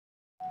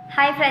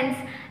Hi friends,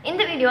 in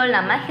the video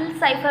நம்ம hill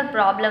cipher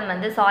problem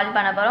வந்து solve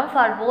பண்ண போறோம்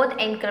for both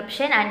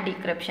encryption and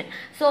decryption.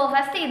 So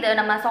first இது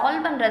நம்ம solve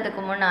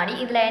பண்றதுக்கு முன்னாடி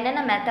இதுல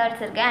என்னென்ன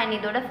methods இருக்கு and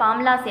இதோட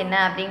formulas என்ன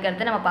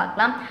அப்படிங்கறது நம்ம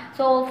பார்க்கலாம்.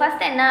 So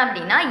first என்ன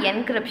அப்படினா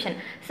encryption.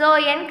 So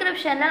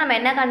encryptionல நம்ம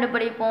என்ன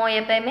கண்டுபிடிப்போம்?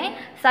 எப்பவுமே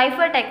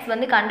cipher text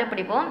வந்து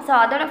கண்டுபிடிப்போம். So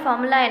அதோட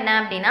formula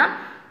என்ன அப்படினா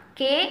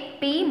K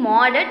P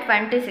mod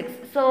 26.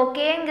 So K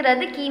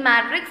ங்கிறது key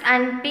matrix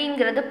and P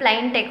ங்கிறது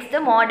plain text,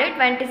 mod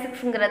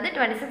 26 ங்கிறது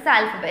 26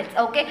 alphabets.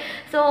 Okay.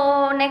 So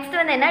next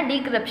வந்து என்ன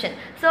decryption.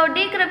 So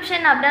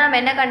decryption அப்படினா நம்ம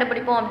என்ன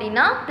கண்டுபிடிப்போம்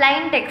அப்படினா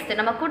plain text.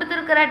 நம்ம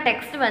கொடுத்திருக்கிற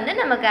text வந்து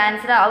நமக்கு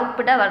ஆன்சர்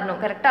அவுட்புட்டா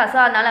வரணும். கரெக்ட்டா? So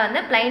அதனால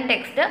வந்து plain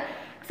text.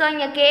 So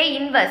இங்க K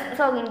inverse.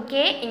 So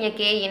இங்க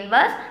K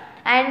inverse.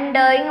 And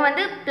இங்க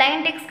வந்து plain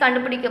text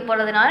கண்டுபிடிக்க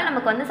போறதுனால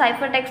நமக்கு வந்து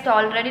cipher text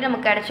already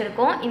நமக்கு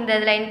கிடைச்சிருக்கும் இந்த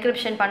இதுல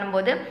encryption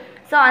பண்ணும்போது.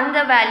 So அந்த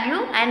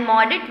value and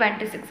mod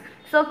 26.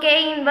 So K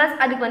inverse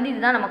அதுக்கு வந்து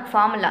இதுதான் நமக்கு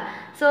formula.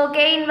 So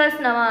K inverse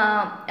நம்ம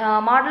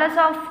modulus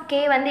of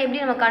K வந்து எப்படி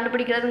நம்ம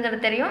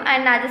கண்டுபிடிக்கிறதுங்கிறது தெரியும்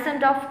and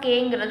adjacent of K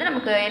ங்கிறது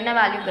நமக்கு என்ன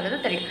வேல்யூங்கிறது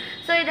தெரியும்.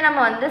 So இது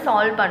நம்ம வந்து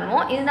solve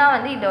பண்ணுவோம். இதுதான்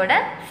வந்து இதோட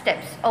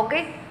steps.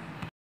 Okay.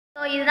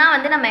 So இதுதான்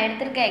வந்து நம்ம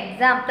எடுத்திருக்க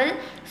எக்ஸாம்பிள்.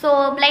 ஸோ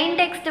plain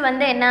text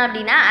வந்து என்ன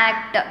அப்படின்னா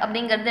ஆக்ட்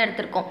அப்படிங்கிறது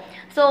எடுத்திருக்கோம்.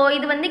 ஸோ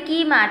இது வந்து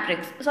கீ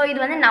மேட்ரிக்ஸ். ஸோ இது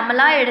வந்து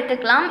நம்மளாக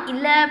எடுத்துக்கலாம்,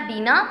 இல்லை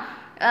அப்படின்னா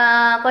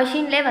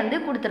கொஷின்லேயே வந்து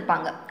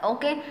கொடுத்துருப்பாங்க.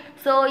 ஓகே.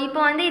 ஸோ இப்போ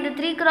வந்து இது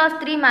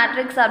 3x3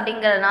 மேட்ரிக்ஸ்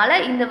அப்படிங்கிறதுனால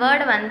இந்த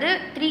வேர்டு வந்து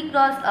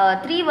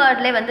 3x3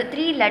 வேர்ட்லேயே வந்து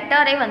 3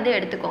 லெட்டரே வந்து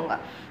எடுத்துக்கோங்க.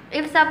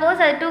 இஃப்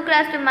சப்போஸ் அது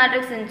 2x2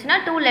 மேட்ரிக்ஸ் இருந்துச்சுன்னா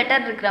 2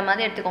 லெட்டர் இருக்கிற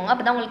மாதிரி எடுத்துக்கோங்க.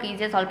 அப்போ தான் உங்களுக்கு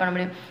ஈஸியாக சால்வ் பண்ண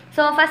முடியும்.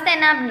 ஸோ ஃபஸ்ட்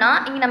என்ன அப்படின்னா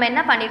இங்கே நம்ம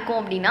என்ன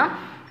பண்ணியிருக்கோம் அப்படின்னா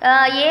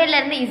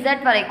ஏலேருந்து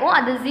இசட் வரைக்கும்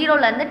அது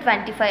 0லேருந்து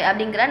 25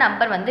 அப்படிங்கிற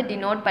நம்பர் வந்து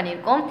டினோட்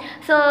பண்ணியிருக்கோம்.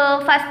 ஸோ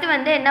ஃபஸ்ட்டு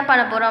வந்து என்ன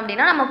பண்ண போகிறோம்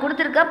அப்படின்னா நம்ம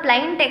கொடுத்துருக்க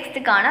பிளைன்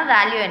டெக்ஸ்ட்டுக்கான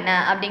வேல்யூ என்ன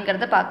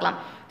அப்படிங்கிறத பார்க்கலாம்.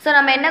 ஸோ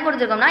நம்ம என்ன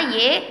கொடுத்துருக்கோம்னா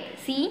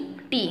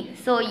ACT.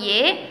 So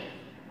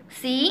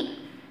AC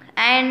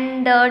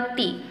and T.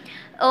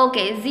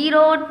 Okay,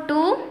 0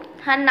 2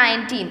 and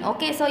 19.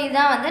 Okay. So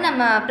இதுதான் வந்து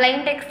நம்ம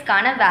பிளைன்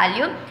டெக்ஸ்ட்கான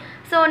வேல்யூ.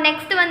 ஸோ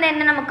நெக்ஸ்ட் வந்து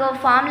என்ன நமக்கு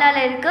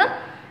ஃபார்முலாவில் இருக்குது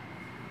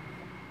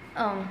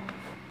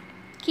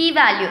key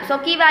value. So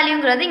key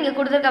valueங்கிறது இங்கே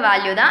கொடுத்துருக்க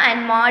வேல்யூ தான் and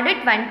mod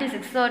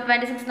 26. ஸோ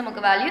 26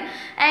 நமக்கு வேல்யூ.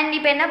 அண்ட்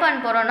இப்போ என்ன பண்ண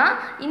போகிறோன்னா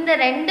இந்த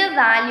ரெண்டு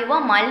வேல்யூவை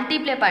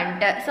மல்டிப்ளை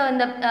பண்ணிட்டு ஸோ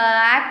இந்த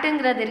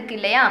ஆக்டுங்கிறது இருக்குது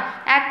இல்லையா,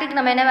 ஆக்டுக்கு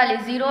நம்ம என்ன வேல்யூ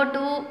 0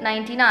 to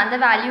 19 அந்த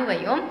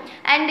வேல்யூவையும்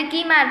அண்ட்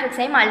கீ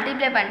மேட்ரிக்ஸையும்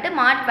மல்டிப்ளை பண்ணிட்டு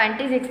mod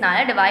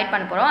 26னால டிவைட்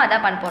பண்ண போகிறோம்.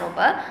 அதான் பண்ண போகிறோம்.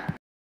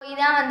 இப்போ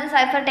இதான் வந்து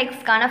cipher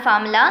டெக்ஸ்ட்கான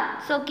formula.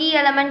 So key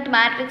element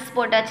matrix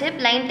போட்டாச்சு,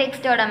 பிளைன்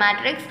டெக்ஸ்டோட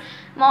மேட்ரிக்ஸ்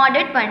mod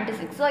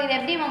 26. ஸோ இது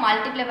எப்படி நம்ம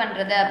மல்டிப்ளை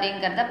பண்ணுறது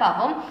அப்படிங்கிறத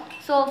பார்ப்போம்.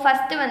 ஸோ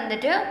ஃபஸ்ட்டு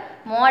வந்துட்டு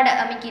mod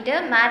அமைக்கிட்டு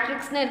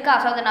மேட்ரிக்ஸ்னு இருக்கா,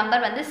 ஸோ அந்த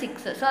நம்பர் வந்து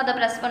 6. ஸோ அதை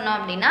ப்ரெஸ் பண்ணோம்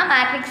அப்படின்னா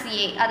மேட்ரிக்ஸ்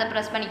A அதை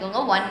ப்ரெஸ்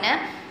பண்ணிக்கோங்க 1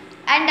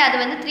 அண்ட் அது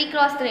வந்து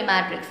 3x3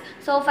 மேட்ரிக்ஸ்.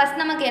 ஸோ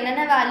ஃபஸ்ட் நமக்கு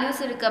என்னென்ன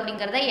வேல்யூஸ் இருக்குது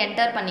அப்படிங்கிறத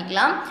என்டர்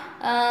பண்ணிக்கலாம்.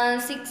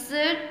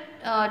 6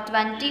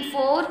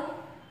 24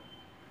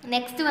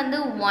 நெக்ஸ்ட்டு வந்து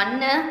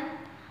 1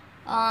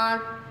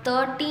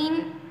 13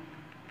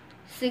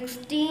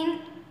 16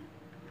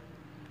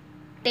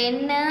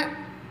 10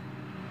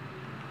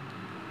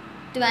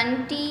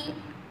 20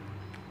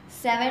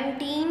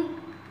 17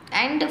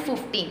 and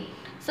 15.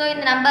 ஸோ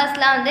இந்த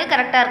நம்பர்ஸ்லாம் வந்து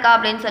கரெக்டாக இருக்கா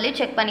அப்படின்னு சொல்லி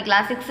செக்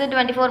பண்ணிக்கலாம். 6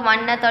 24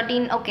 1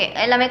 13 ஓகே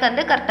எல்லாமே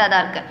வந்து கரெக்டாக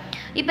தான் இருக்குது.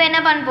 இப்போ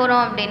என்ன பண்ண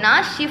போகிறோம் அப்படின்னா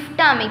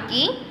ஷிஃப்ட்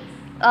அமைக்கி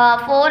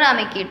 4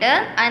 அமைக்கிட்டு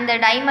அந்த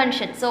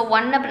டைமென்ஷன் ஸோ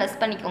 1 ப்ரெஸ்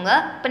பண்ணிக்கோங்க.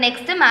 இப்போ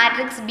நெக்ஸ்ட்டு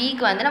மேட்ரிக்ஸ்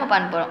பிக்கு வந்து நம்ம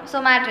பண்ண போகிறோம். ஸோ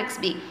மேட்ரிக்ஸ்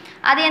பி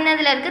அது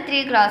என்னதில் இருக்குது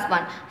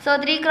 3x1. ஸோ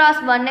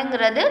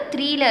 3x1ங்கிறது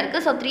 3ல்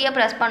இருக்குது. ஸோ 3யை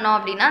ப்ரெஸ் பண்ணோம்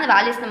அப்படின்னா அந்த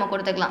வேல்யூஸ் நம்ம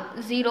கொடுத்துக்கலாம்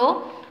 0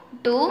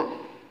 2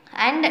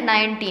 and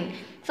 19.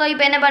 ஸோ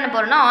இப்போ என்ன பண்ண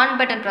போகிறோம்னா ஆன்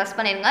பட்டன் ப்ரெஸ்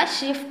பண்ணிடுங்க.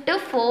 ஷிஃப்ட்டு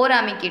 4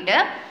 அமைக்கிட்டு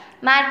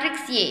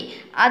மேட்ரிக்ஸ் ஏ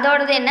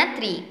அதோடது என்ன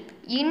 3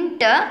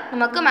 இன்ட்டு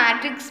நமக்கு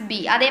மேட்ரிக்ஸ் பி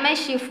அதே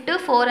மாதிரி ஷிஃப்ட்டு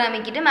 4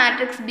 அமைக்கிட்டு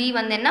மேட்ரிக்ஸ் பி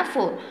வந்து என்ன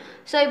 4.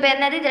 ஸோ இப்போ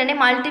என்னது இது ரெண்டே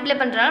மல்டிப்ளை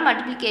பண்ணுறதுனால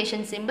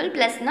மல்டிப்ளிகேஷன் சிம்பிள்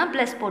ப்ளஸ்னால்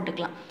ப்ளஸ்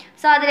போட்டுக்கலாம்.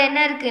 ஸோ அதில் என்ன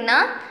இருக்குன்னா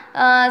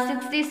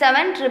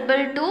 67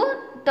 222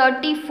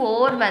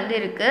 34 வந்து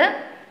இருக்குது.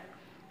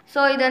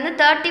 ஸோ இது வந்து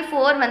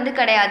 34 வந்து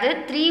கிடையாது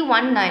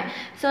 319.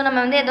 ஸோ நம்ம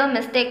வந்து ஏதோ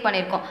மிஸ்டேக்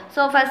பண்ணியிருக்கோம்.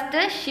 ஸோ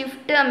ஃபஸ்ட்டு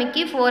ஷிஃப்ட்டு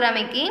அமைக்கி 4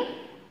 அமைக்கி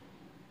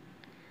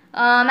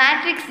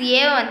மேட்ரிக்ஸ்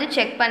ஏவை வந்து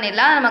செக்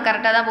பண்ணிடலாம் நம்ம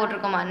கரெக்டாக தான்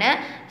போட்டிருக்கோமான்னு.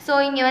 ஸோ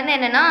இங்கே வந்து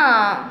என்னென்னா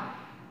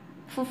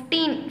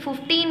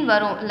 15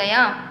 வரும்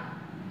இல்லையா,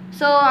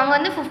 ஸோ அங்கே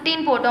வந்து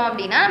 15 போட்டோம்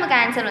அப்படின்னா நமக்கு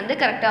ஆன்சர் வந்து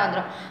கரெக்டாக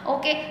வந்துடும்.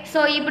 ஓகே. ஸோ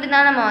இப்படி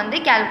தான் நம்ம வந்து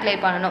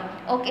கேல்குலேட் பண்ணணும்.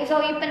 ஓகே. ஸோ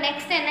இப்போ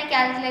நெக்ஸ்ட் என்ன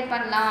கேல்குலேட்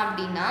பண்ணலாம்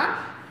அப்படின்னா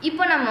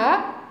இப்போ நம்ம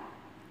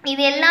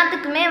இது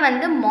எல்லாத்துக்குமே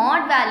வந்து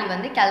mod வேல்யூ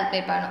வந்து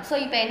கேல்குலேட் பண்ணணும். ஸோ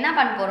இப்போ என்ன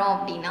பண்ண போகிறோம்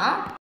அப்படின்னா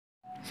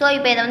ஸோ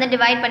இப்போ இதை வந்து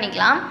டிவைட்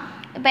பண்ணிக்கலாம்.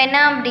 இப்போ என்ன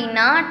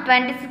அப்படின்னா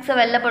 26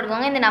 வெளில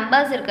போட்டுக்கோங்க, இந்த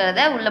நம்பர்ஸ்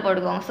இருக்கிறத உள்ளே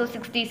போட்டுக்கோங்க. ஸோ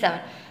 67.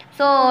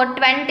 ஸோ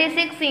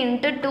 26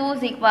 × 2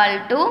 =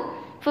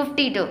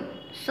 52.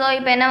 ஸோ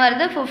இப்போ என்ன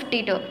வருது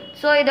 52.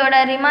 ஸோ இதோட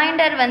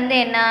ரிமைண்டர் வந்து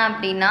என்ன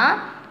அப்படின்னா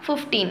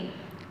 15.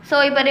 ஸோ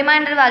இப்போ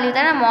ரிமைண்டர் வேல்யூ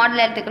தான் நான்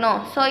மாடல்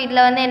எடுத்துக்கணும். ஸோ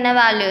இதில் வந்து என்ன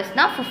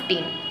வேல்யூஸ்னால்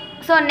 15.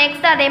 ஸோ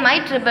நெக்ஸ்ட் அதே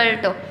மாதிரி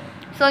 222.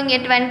 ஸோ இங்கே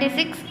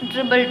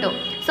 26,222.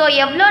 ஸோ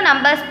எவ்வளோ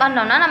நம்பர்ஸ்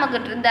பண்ணோம்னா நமக்கு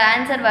இந்த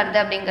ஆன்சர் வருது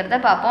அப்படிங்கிறத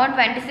பார்ப்போம்.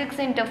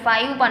 26 ×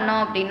 5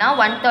 பண்ணோம் அப்படின்னா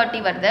 130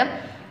 வருது.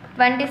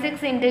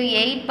 26 ×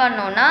 8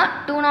 பண்ணோன்னா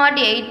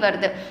 208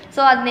 வருது. ஸோ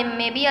அது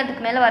மேபி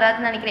அதுக்கு மேலே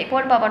வராதுன்னு நினைக்கிறேன்.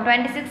 போட்டு பார்ப்போம்.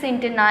 26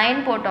 ×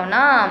 9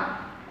 போட்டோன்னா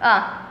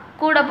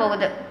கூட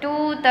போகுது,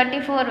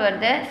 234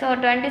 வருது. ஸோ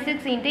 26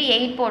 ×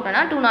 8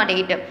 போட்டோன்னா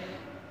 208.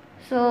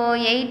 ஸோ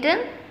 8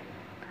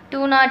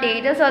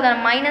 208. ஸோ அதை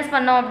மைனஸ்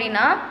பண்ணோம்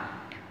அப்படின்னா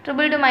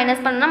 222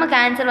 மைனஸ் பண்ணோன்னா நமக்கு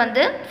ஆன்சர்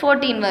வந்து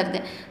 14 வருது.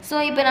 ஸோ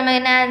இப்போ நம்ம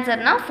என்ன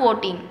ஆன்சர்னால்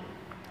 14.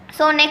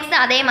 ஸோ நெக்ஸ்ட்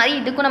அதே மாதிரி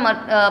இதுக்கும் நம்ம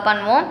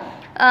பண்ணுவோம்.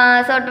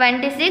 ஸோ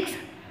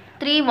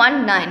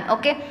 26,319.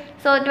 ஓகே.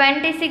 ஸோ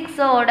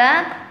 26ஓட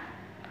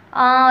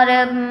ஒரு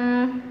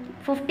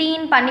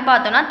 15 பண்ணி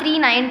பார்த்தோன்னா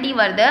 390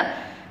 வருது.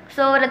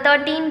 ஸோ ஒரு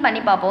 13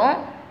 பண்ணி பார்ப்போம்,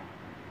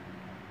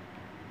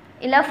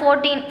 இல்லை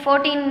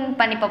 14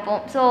 பண்ணி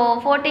பார்ப்போம். ஸோ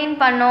 14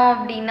 பண்ணோம்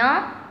அப்படின்னா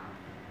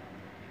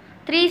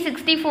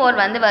 364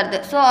 வந்து வருது.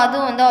 ஸோ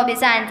அதுவும் வந்து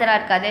ஆப்வியஸாக ஆன்சராக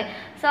இருக்காது.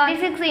 ஸோ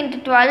 36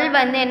 × 12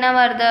 வந்து என்ன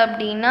வருது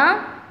அப்படின்னா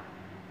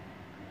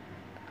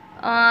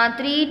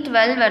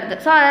 312 வருது.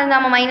 ஸோ அதை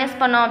நம்ம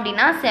மைனஸ் பண்ணோம்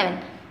அப்படின்னா 7.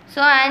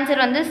 ஸோ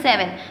ஆன்சர் வந்து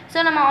 7. ஸோ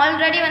நம்ம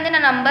ஆல்ரெடி வந்து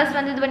நான் நம்பர்ஸ்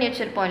வந்து இது பண்ணி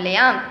வச்சுருப்போம்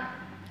இல்லையா.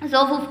 ஸோ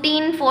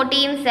 15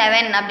 14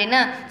 7 அப்படின்னு.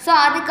 ஸோ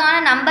அதுக்கான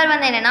நம்பர்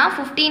வந்து என்னென்னா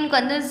 15க்கு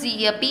வந்து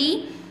P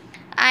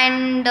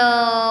அண்ட்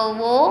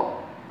O,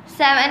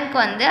 7க்கு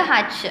வந்து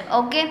H.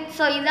 ஓகே.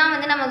 ஸோ இதுதான்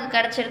வந்து நமக்கு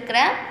கிடச்சிருக்கிற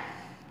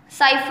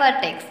சைஃபர்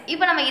டெக்ஸ்ட்.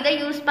 இப்போ நம்ம இதை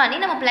யூஸ் பண்ணி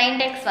நம்ம பிளைன்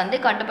டெக்ஸ்ட் வந்து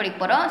கண்டுபிடிக்க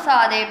போகிறோம். ஸோ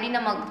அதை எப்படி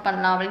நம்ம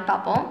பண்ணலாம் அப்படின்னு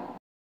பார்ப்போம்.